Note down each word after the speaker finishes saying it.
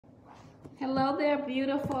Hello there,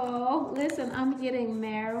 beautiful. Listen, I'm getting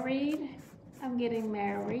married.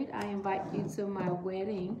 I invite you to my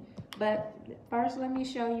wedding. But first, let me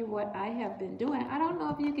show you what I have been doing. I don't know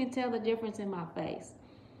if you can tell the difference in my face,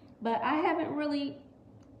 but I haven't really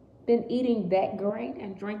been eating that great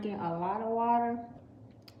and drinking a lot of water.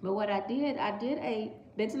 But what I did a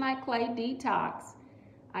bentonite clay detox.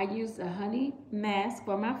 I used a honey mask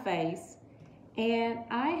for my face, and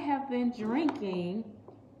I have been drinking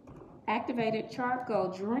activated charcoal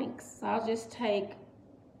drinks. So I'll just take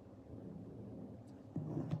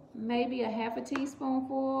maybe a half a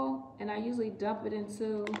teaspoonful, and I usually dump it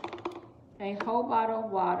into a whole bottle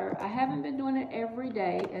of water. I haven't been doing it every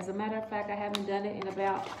day. As a matter of fact, I haven't done it in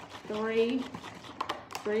about three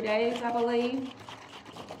days, I believe.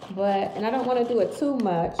 And I don't want to do it too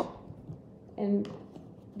much. And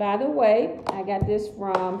by the way, I got this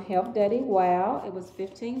from Health Daddy Wow. It was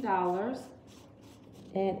 $15.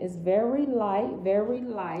 And it's very light, very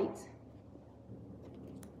light.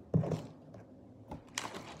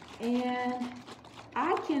 And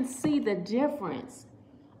I can see the difference.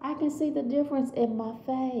 I can see the difference in my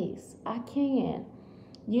face. I can.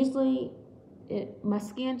 Usually, my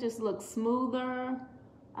skin just looks smoother.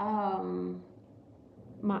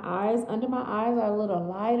 My eyes, under my eyes are a little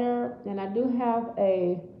lighter. And I do have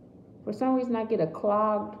for some reason I get a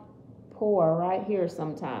clogged pore right here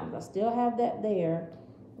sometimes. I still have that there.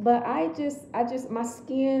 But my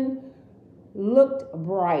skin looked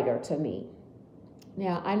brighter to me.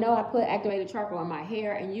 Now, I know I put activated charcoal on my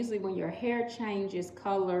hair, and usually when your hair changes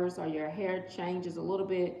colors or your hair changes a little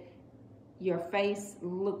bit, your face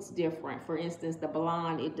looks different. For instance, the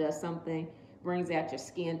blonde, it does something, brings out your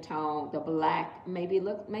skin tone. The black maybe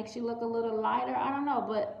makes you look a little lighter. I don't know,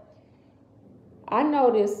 but I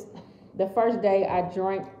noticed the first day I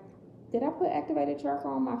drank, did I put activated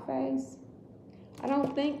charcoal on my face? I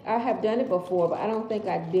don't think I have done it before, but I don't think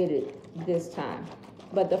I did it this time.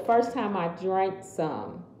 But the first time I drank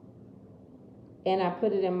some and I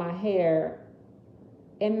put it in my hair,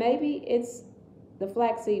 and maybe it's the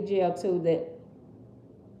flaxseed gel too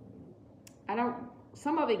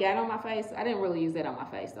some of it got on my face. I didn't really use that on my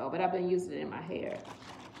face though, but I've been using it in my hair.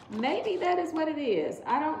 Maybe that is what it is.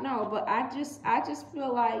 I don't know, but I just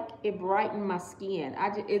feel like it brightened my skin.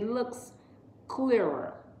 It looks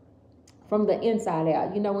clearer from the inside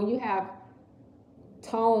out. You know, when you have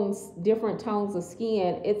different tones of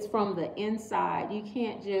skin, it's from the inside. You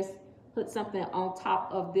can't just put something on top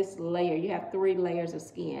of this layer. You have 3 layers of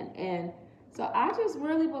skin. And so I just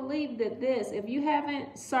really believe that if you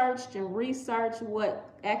haven't searched and researched what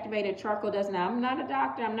activated charcoal does, now I'm not a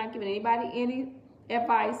doctor. I'm not giving anybody any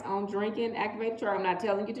advice on drinking activated charcoal. I'm not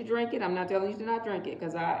telling you to drink it. I'm not telling you to not drink it,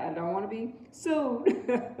 because I don't want to be sued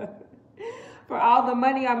for all the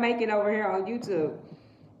money I'm making over here on YouTube.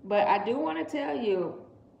 But I do want to tell you,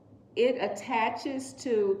 it attaches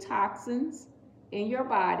to toxins in your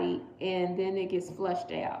body, and then it gets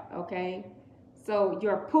flushed out, okay? So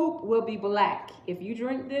your poop will be black. If you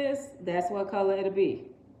drink this, that's what color it'll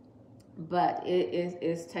be. But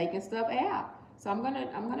it's taking stuff out. So I'm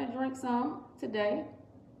gonna drink some today.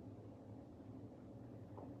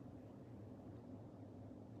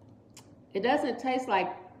 It doesn't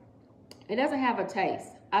have a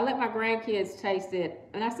taste. I let my grandkids taste it,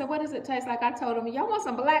 and I said, what does it taste like? I told them, y'all want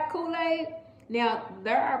some black Kool-Aid? Now,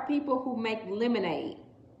 there are people who make lemonade,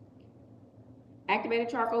 activated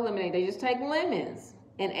charcoal lemonade. They just take lemons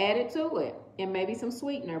and add it to it, and maybe some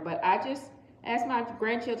sweetener. But I just asked my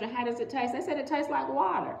grandchildren, how does it taste? They said it tastes like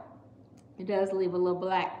water. It does leave a little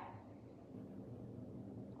black.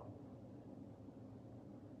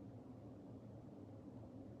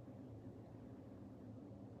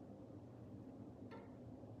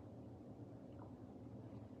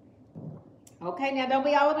 Okay, now don't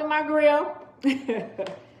be all up in my grill.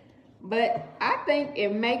 But I think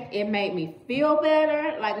it made me feel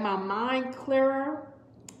better, like my mind clearer,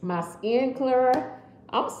 my skin clearer.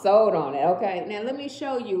 I'm sold on it, okay? Now let me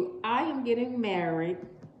show you. I am getting married.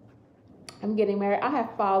 I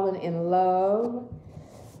have fallen in love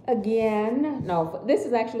again. No, this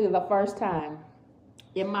is actually the first time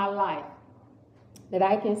in my life that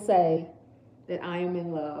I can say that I am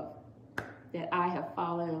in love, that I have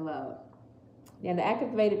fallen in love. Now, the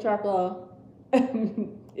activated charcoal,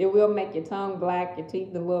 it will make your tongue black, your teeth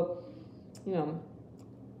a little,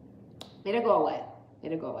 it'll go away.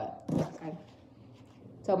 Okay.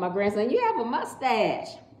 So my grandson, you have a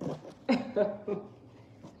mustache.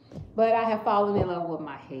 But I have fallen in love with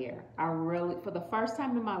my hair. For the first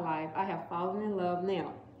time in my life, I have fallen in love.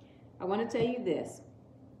 Now, I want to tell you this.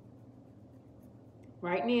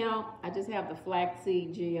 Right now, I just have the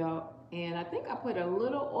flaxseed gel, and I think I put a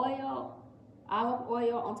little oil olive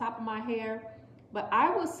oil on top of my hair. But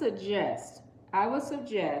I would suggest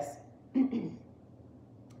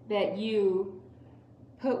that you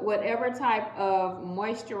put whatever type of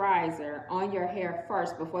moisturizer on your hair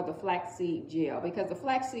first before the flaxseed gel, because the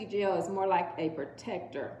flaxseed gel is more like a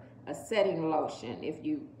protector, a setting lotion,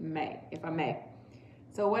 if I may.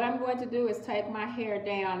 So what I'm going to do is take my hair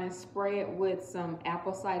down and spray it with some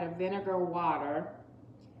apple cider vinegar water.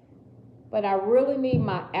 But I really need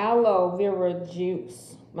my aloe vera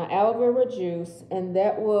juice. And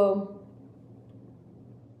that will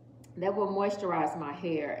moisturize my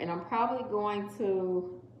hair. And I'm probably going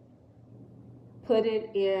to put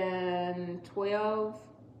it in 12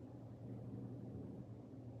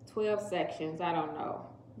 sections. I don't know.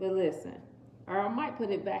 But listen, or I might put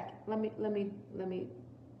it back. Let me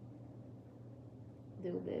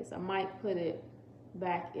do this. I might put it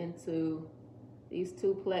back into these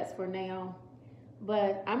 2 plaits for now.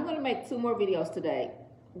 But I'm going to make 2 more videos today.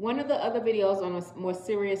 One of the other videos, on a more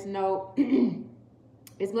serious note,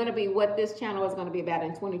 is going to be what this channel is going to be about in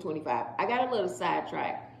 2025. I got a little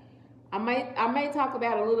sidetracked. I may talk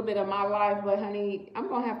about a little bit of my life, but honey, I'm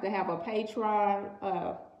going to have a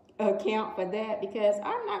Patreon account for that, because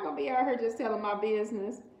I'm not going to be out here just telling my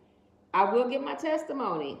business. I will give my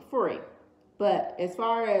testimony free. But as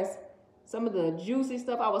far as some of the juicy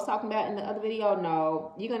stuff I was talking about in the other video,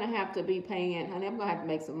 no, you're going to have to be paying, honey. I'm going to have to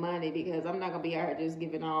make some money, because I'm not going to be out here just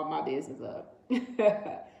giving all my business up.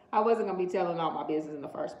 I wasn't going to be telling all my business in the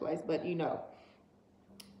first place, but you know,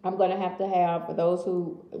 I'm going to have, for those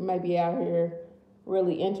who may be out here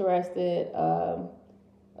really interested,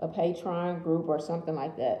 a Patreon group or something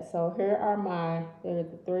like that. So here are the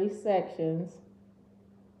 3 sections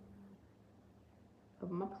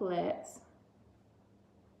of my plaits.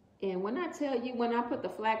 And when I tell you, when I put the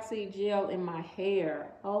flaxseed gel in my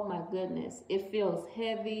hair, oh my goodness, it feels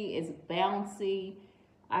heavy, it's bouncy,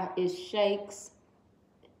 it shakes,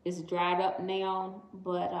 it's dried up now,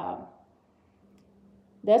 but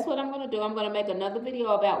that's what I'm going to do. I'm going to make another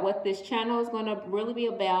video about what this channel is going to really be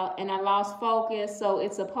about, and I lost focus, so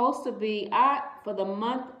it's supposed to be, for the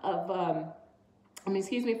month of, for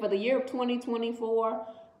the year of 2024,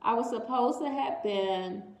 I was supposed to have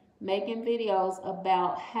been making videos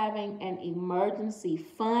about having an emergency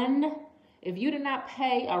fund. If you did not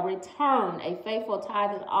pay or return a faithful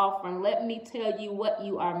tithe and offering, let me tell you what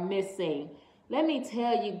you are missing. Let me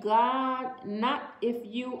tell you, God, not if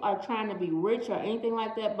you are trying to be rich or anything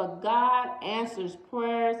like that, but God answers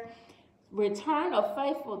prayers. Return a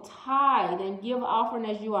faithful tithe and give offering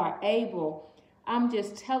as you are able. I'm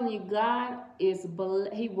just telling you, God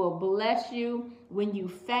He will bless you when you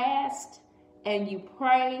fast and you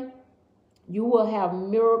pray. You will have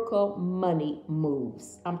miracle money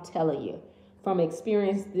moves. I'm telling you, from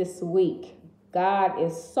experience this week. God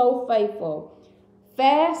is so faithful.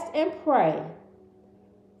 Fast and pray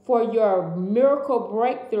for your miracle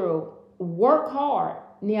breakthrough. Work hard.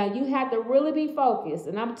 Now, you have to really be focused.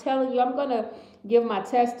 And I'm telling you, I'm going to give my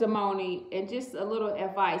testimony and just a little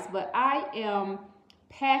advice. But I am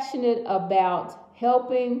passionate about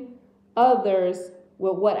helping others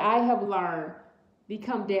with what I have learned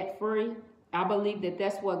become debt free. I believe that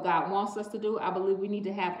that's what God wants us to do. I believe we need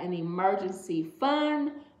to have an emergency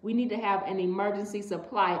fund. We need to have an emergency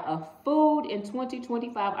supply of food in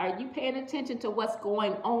 2025. Are you paying attention to what's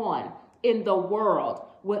going on in the world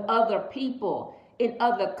with other people in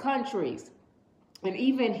other countries? And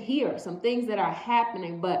even here, some things that are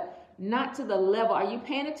happening, but not to the level. Are you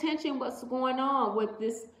paying attention what's going on with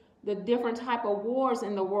the different type of wars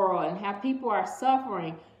in the world and how people are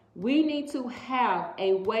suffering? We need to have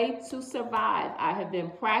a way to survive. I have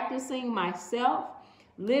been practicing myself,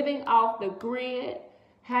 living off the grid,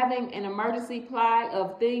 having an emergency supply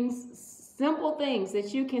of things, simple things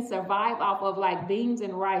that you can survive off of, like beans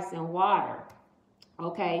and rice and water.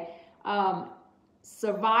 Okay.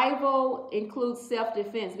 Survival includes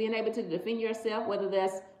self-defense, being able to defend yourself, whether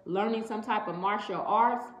that's learning some type of martial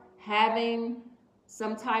arts, having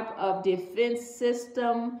some type of defense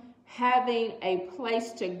system, having a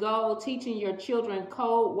place to go, teaching your children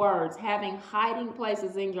code words, having hiding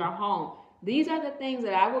places in your home. These are the things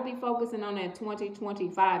that I will be focusing on in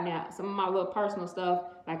 2025. Now, some of my little personal stuff,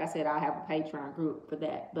 like I said, I have a Patreon group for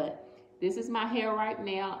that. But this is my hair right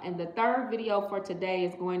now. And the third video for today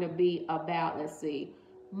is going to be about, let's see,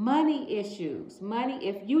 money issues. Money,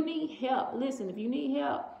 if you need help, listen, if you need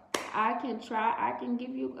help, I can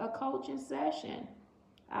give you a coaching session.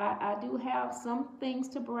 I do have some things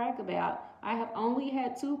to brag about. I have only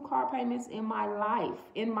had 2 car payments in my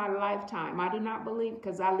lifetime. I do not believe,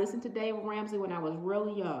 because I listened to Dave Ramsey when I was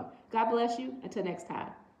really young. God bless you. Until next time.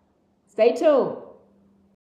 Stay tuned.